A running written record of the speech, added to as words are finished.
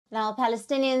Now,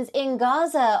 Palestinians in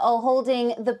Gaza are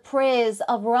holding the prayers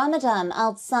of Ramadan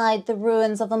outside the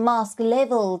ruins of a mosque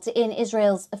leveled in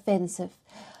Israel's offensive.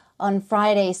 On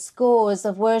Friday, scores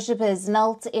of worshippers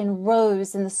knelt in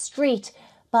rows in the street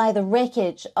by the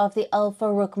wreckage of the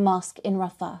Farooq Mosque in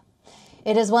Rafah.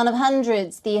 It is one of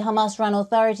hundreds the Hamas-run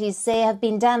authorities say have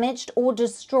been damaged or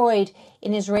destroyed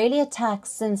in Israeli attacks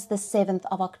since the 7th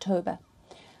of October.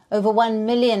 Over 1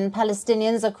 million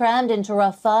Palestinians are crammed into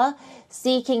Rafah,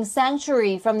 seeking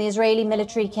sanctuary from the Israeli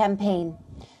military campaign.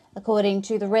 According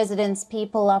to the residents,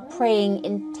 people are praying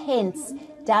in tents,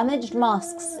 damaged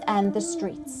mosques and the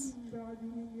streets.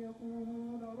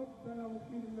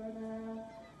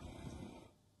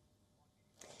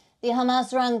 The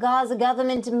Hamas-run Gaza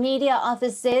government media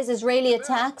office says Israeli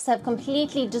attacks have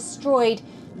completely destroyed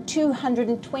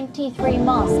 223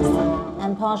 mosques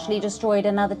and partially destroyed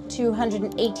another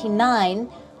 289,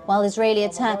 while Israeli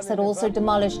attacks had also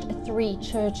demolished 3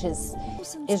 churches.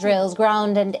 Israel's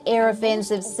ground and air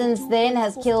offensive since then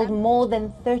has killed more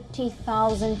than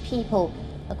 30,000 people,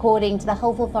 according to the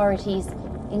health authorities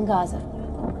in Gaza.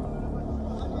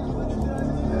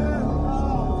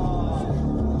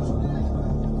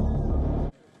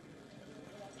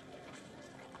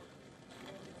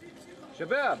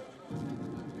 شباب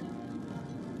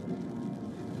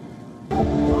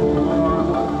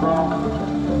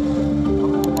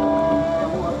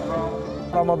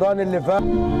Ramadan اللي فات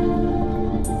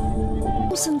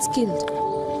thousands killed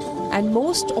and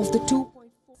most of the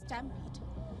 2.4 stampede.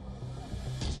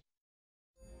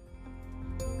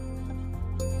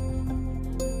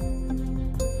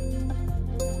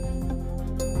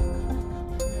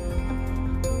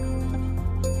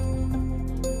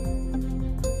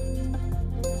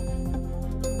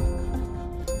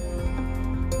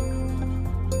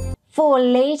 For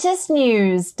latest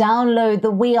news, download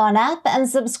the WION app and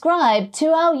subscribe to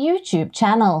our YouTube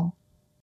channel.